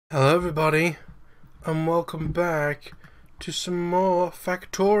Hello everybody, and welcome back to some more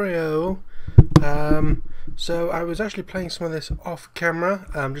Factorio. So I was actually playing some of this off camera,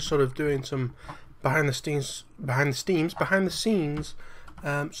 just sort of doing some behind the scenes,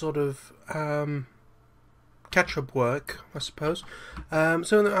 sort of catch-up work, I suppose.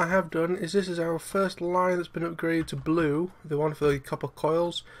 Something that I have done is this is our first line that's been upgraded to blue, the one for the copper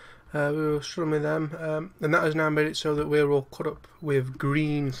coils. We were struggling with them, and that has now made it so that we're all cut up with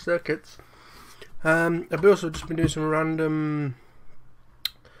green circuits. I've also just been doing some random,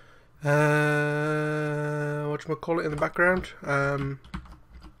 whatchamacallit in the background.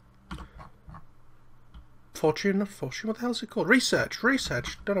 Fortune, not fortune, what the hell is it called? Research,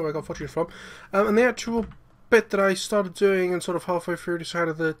 don't know where I got fortune from. And the actual bit that I started doing and sort of halfway through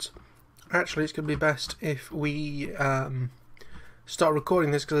decided that actually it's going to be best if we start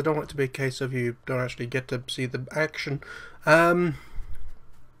recording this, because I don't want it to be a case of you don't actually get to see the action. What's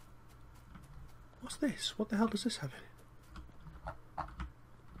this? What the hell does this have in it?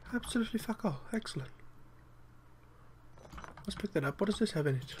 Absolutely fuck all. Excellent. Let's pick that up. What does this have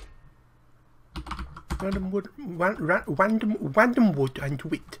in it? Random wood, random wood and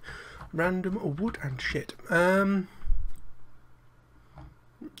wit. Random wood and shit.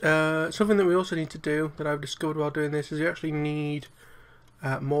 Something that we also need to do, that I've discovered while doing this, is you actually need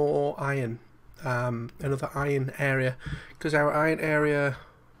more iron, another iron area, because our iron area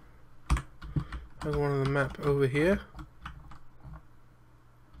has one on the map over here.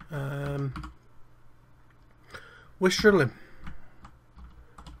 We're struggling.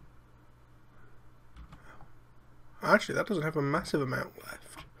 Actually, that doesn't have a massive amount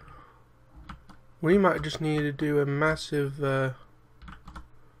left. We might just need to do a massive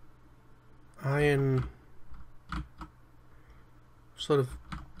iron sort of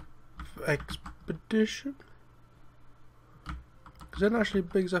expedition, because they're not actually as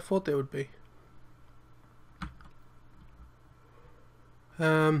big as I thought they would be.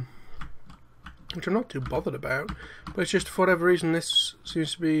 Which I'm not too bothered about, but it's just for whatever reason this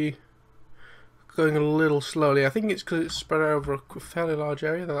seems to be going a little slowly. I think it's because it's spread over a fairly large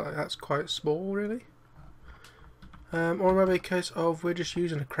area. That's quite small, really. Or maybe a case of we're just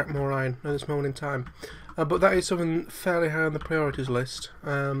using a crap more iron at this moment in time. But that is something fairly high on the priorities list.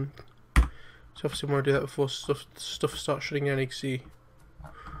 So obviously we want to do that before stuff starts shutting down. You can see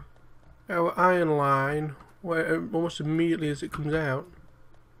our iron line, where almost immediately as it comes out,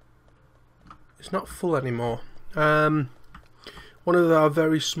 it's not full anymore. One of our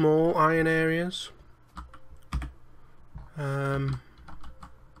very small iron areas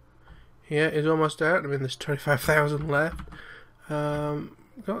here is almost out. I mean, there's 25,000 left.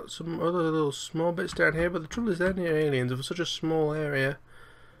 Got some other little small bits down here, but the trouble is they're near aliens. Of such a small area,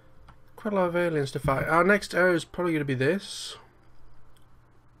 quite a lot of aliens to fight. Our next area is probably going to be this.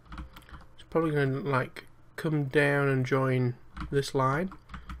 It's probably going to like come down and join this line.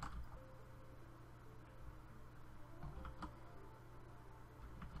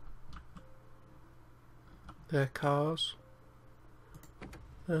 They're cars.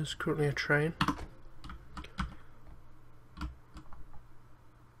 There's currently a train.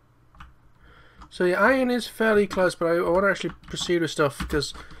 So yeah, iron is fairly close, but I want to actually proceed with stuff,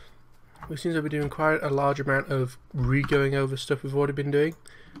 because we seem to be doing quite a large amount of re-going over stuff we've already been doing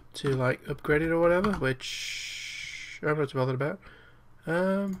to like upgrade it or whatever, which I'm not too bothered about.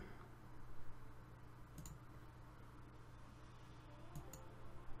 I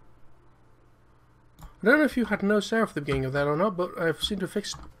don't know if you had no sound at the beginning of that or not, but I've seemed to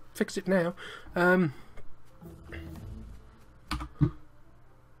fix it now.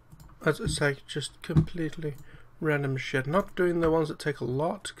 As I say, just completely random shit. Not doing the ones that take a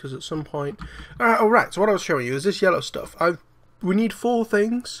lot, because at some point... Alright, so what I was showing you is this yellow stuff. We need 4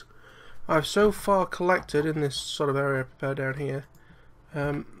 things. I've so far collected in this sort of area prepared down here.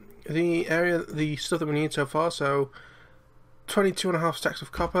 The stuff that we need so far, so 22.5 stacks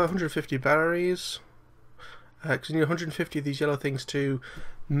of copper, 150 batteries. Because you need 150 of these yellow things to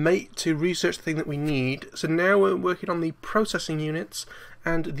research the thing that we need. So now we're working on the processing units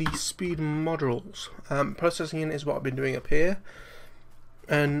and the speed modules. Processing unit is what I've been doing up here,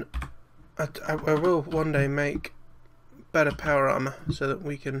 and I will one day make better power armor so that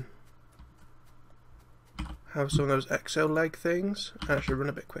we can have some of those exo leg things and actually run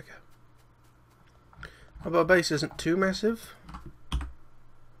a bit quicker. But our base isn't too massive.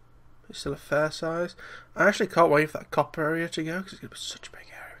 It's still a fair size. I actually can't wait for that copper area to go, because it's going to be such a big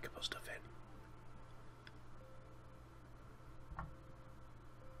area we can put stuff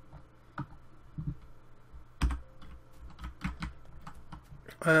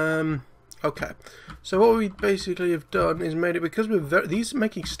in. Okay, so what we basically have done is made it, because we're these are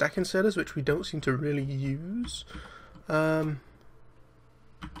making stack inserters, which we don't seem to really use. So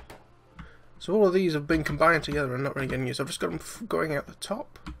all of these have been combined together and not really getting used. I've just got them going out the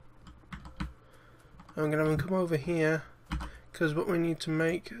top. I'm going to have them come over here, because what we need to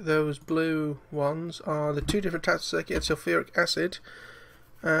make those blue ones are the two different types of circuit, sulfuric acid,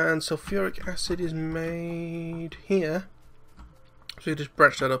 and sulfuric acid is made here. So you just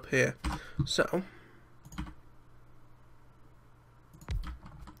branch that up here. So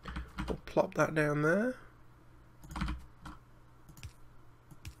we'll plop that down there.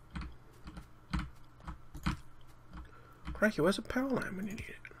 Crikey, where's the power line when you need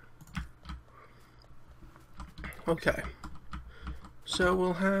it? Okay. So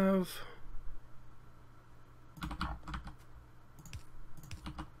we'll have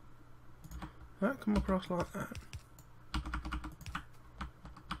that come across like that.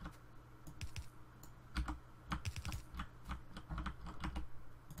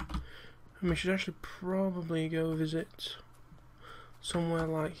 And we should actually probably go visit somewhere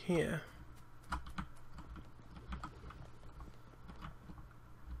like here.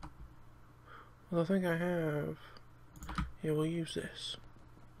 Well, I think I have. Yeah, we'll use this.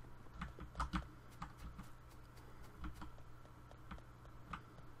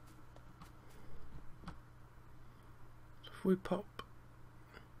 So if we pop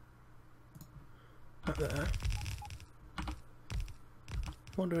that there,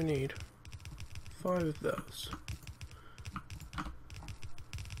 what do we need? 5 of those.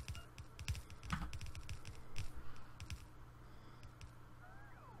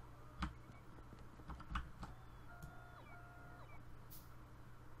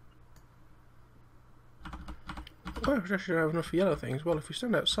 Oh, I should have enough yellow things. Well, if we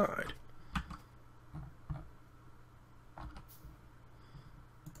stand outside,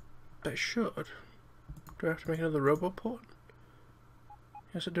 they should. Do I have to make another robot port?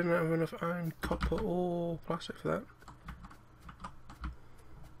 Yes, I don't have enough iron, copper, or plastic for that.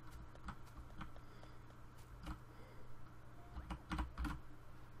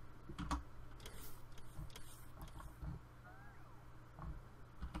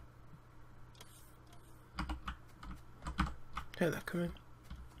 Hear that coming.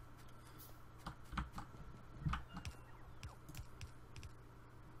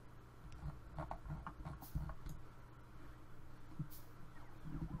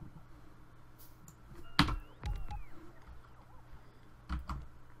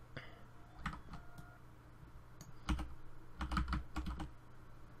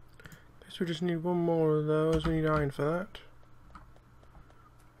 Guess we just need one more of those. We need iron for that.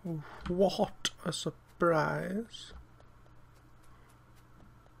 Ooh, what a surprise.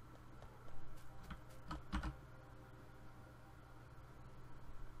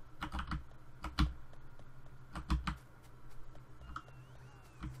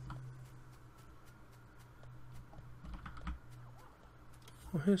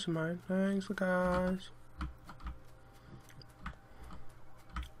 Well, here's some mine. Thanks, guys.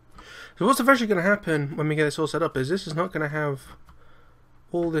 So what's eventually going to happen when we get this all set up is this is not going to have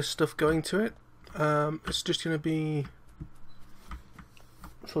all this stuff going to it. It's just going to be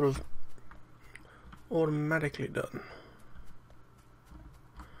sort of automatically done.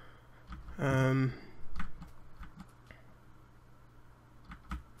 I'm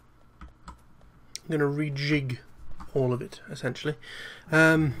going to rejig all of it, essentially.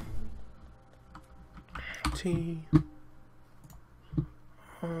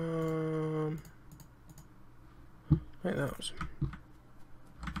 Like those.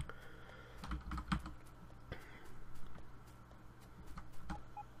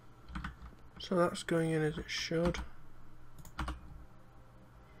 So that's going in as it should.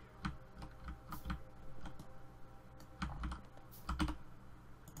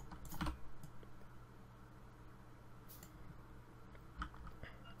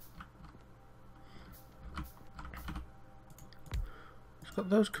 Got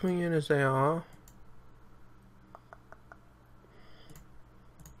those coming in as they are.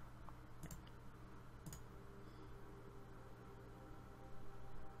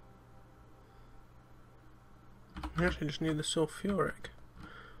 We actually just need the sulfuric.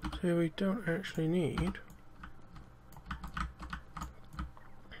 So we don't actually need.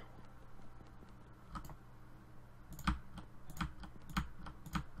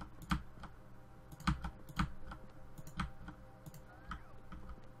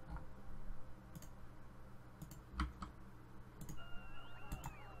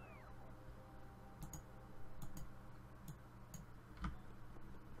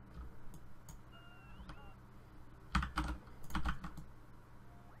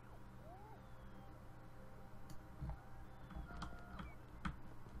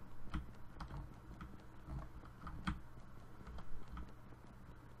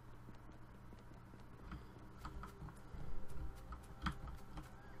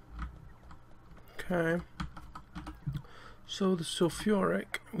 Okay. So the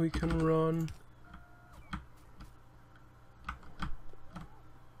sulfuric we can run.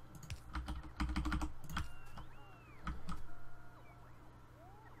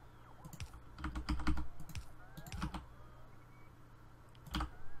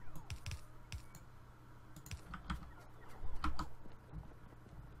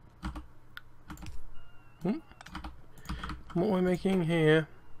 What we're making here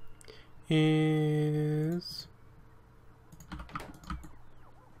is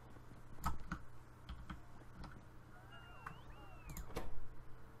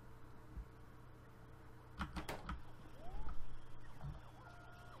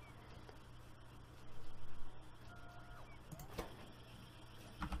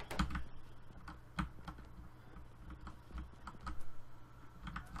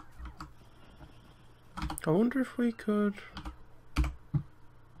I wonder if we could.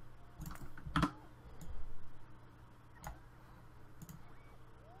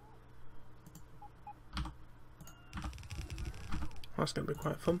 That's going to be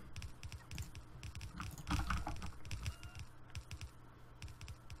quite fun.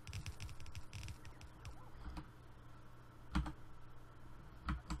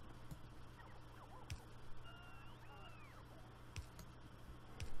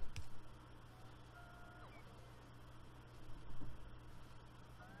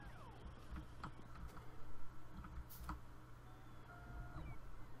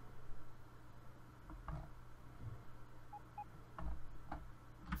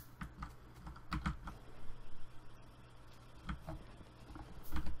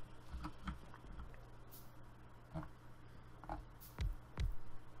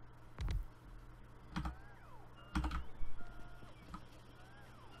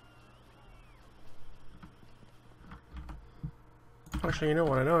 Actually, you know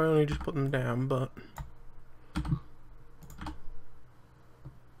what? I know I only just put them down, but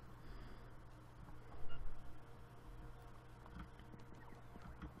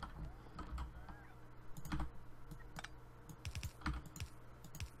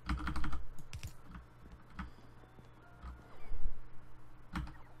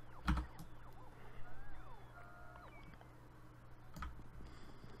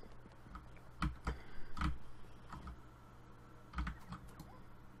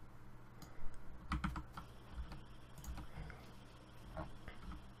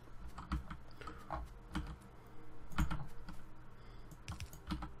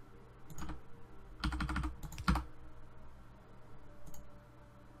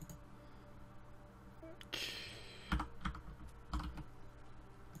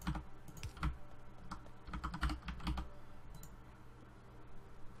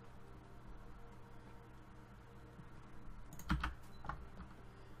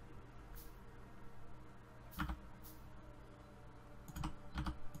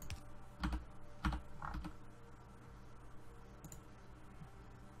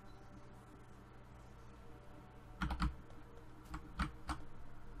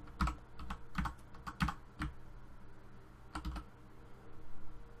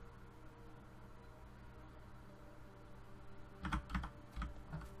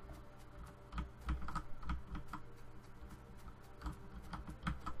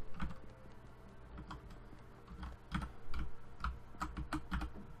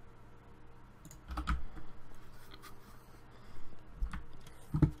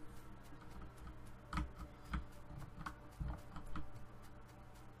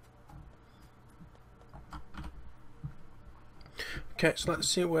okay, so let's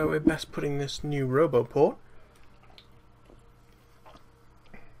see where we're best putting this new robo port.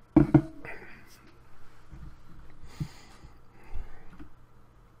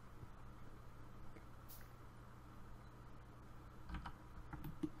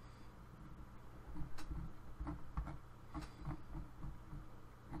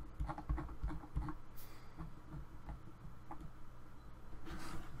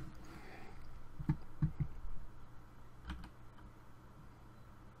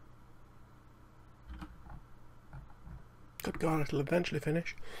 Good God, it'll eventually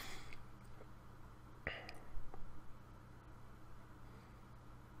finish.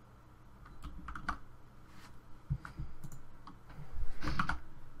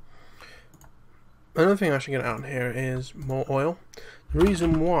 Another thing I should get out here is more oil. The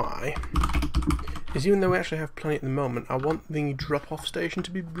reason why is even though we actually have plenty at the moment, I want the drop-off station to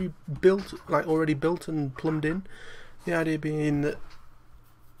be rebuilt, like already built and plumbed in. The idea being that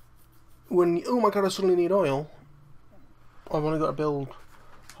when, oh my God, I suddenly need oil, I've only got to build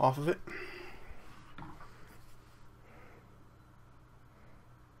half of it.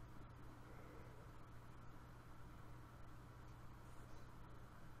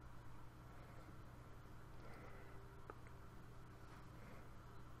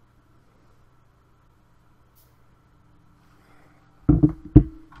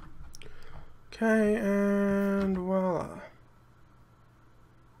 Okay, and voila.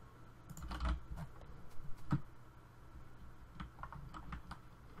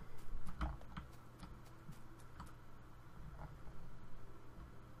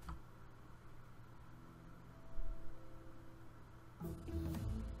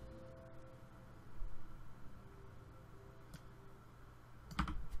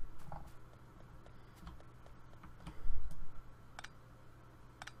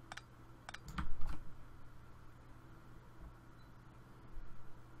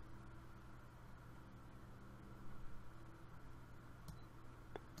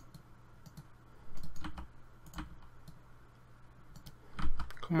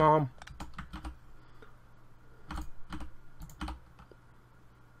 Come on.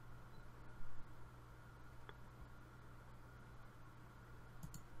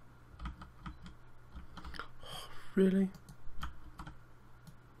 Really?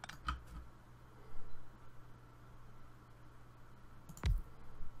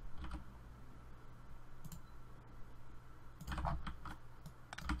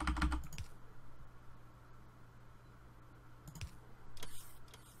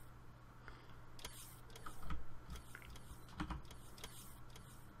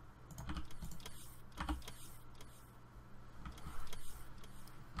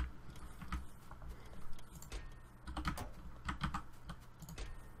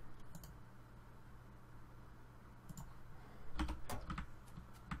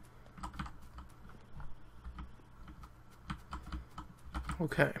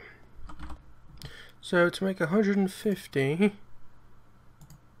 Okay, so to make 150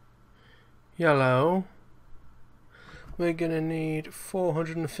 yellow, we're going to need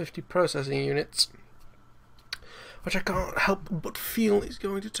 450 processing units, which I can't help but feel is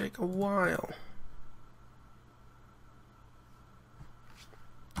going to take a while.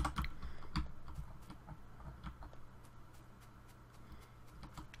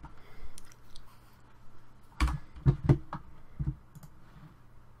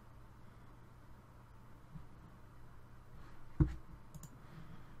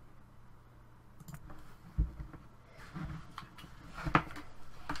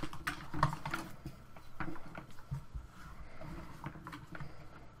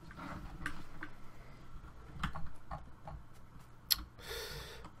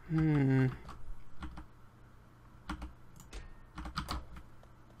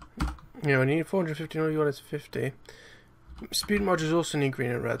 Yeah, we need 450, all you want is 50. Speed modules also need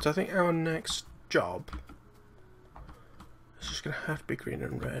green and red, so I think our next job is just going to have to be green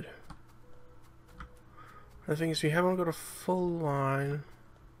and red. The thing is, we haven't got a full line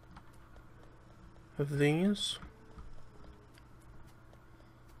of these.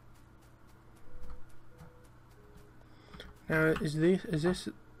 Now, is this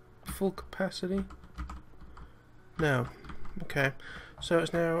full capacity? No. Okay. So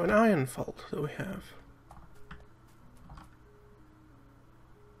it's now an iron fault that we have.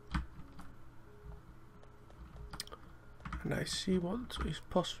 And I see what is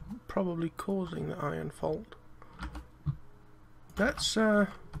probably causing the iron fault. Let's try.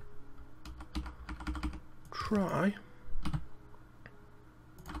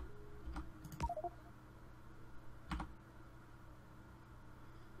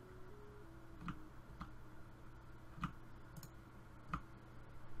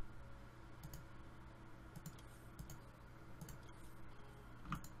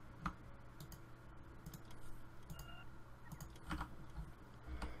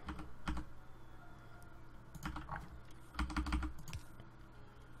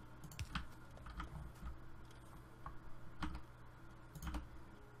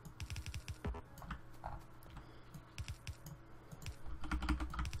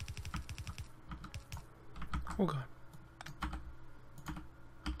 Oh god.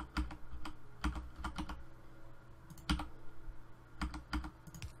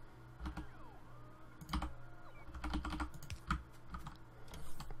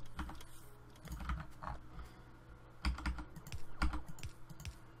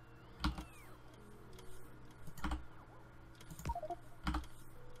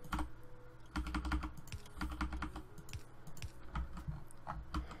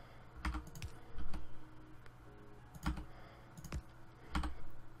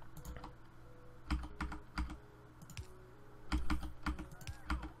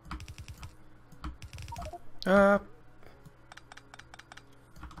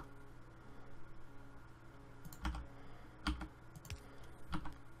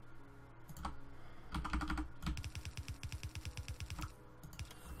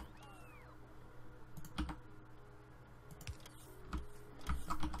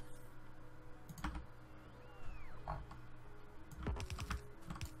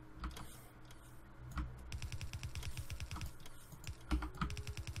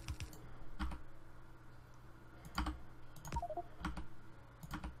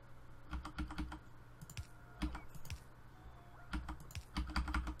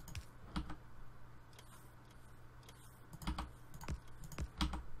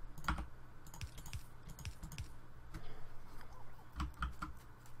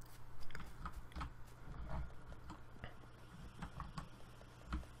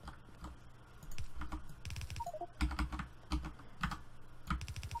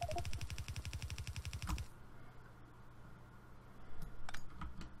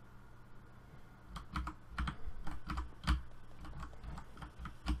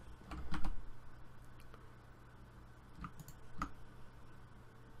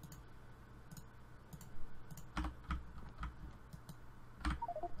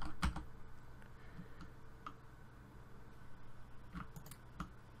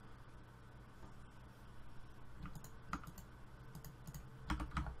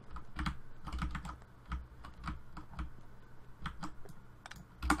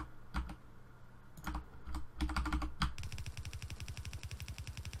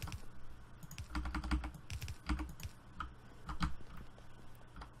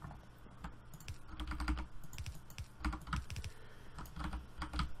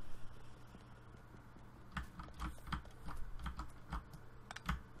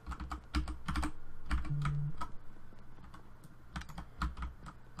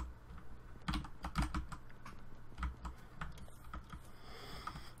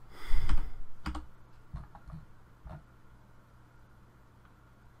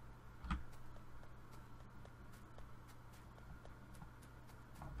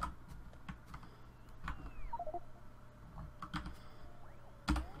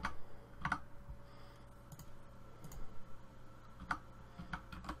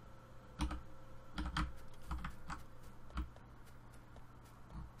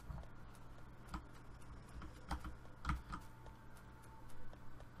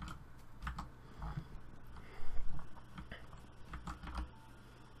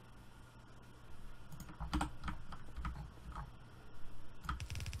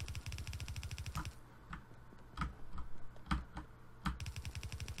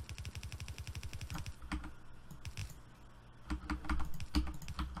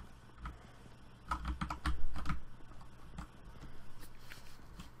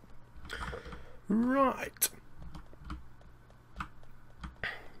 Right.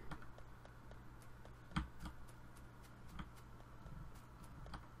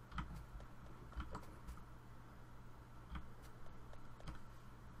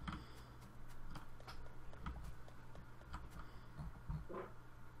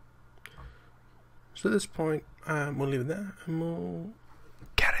 So at this point, we'll leave it there, and we'll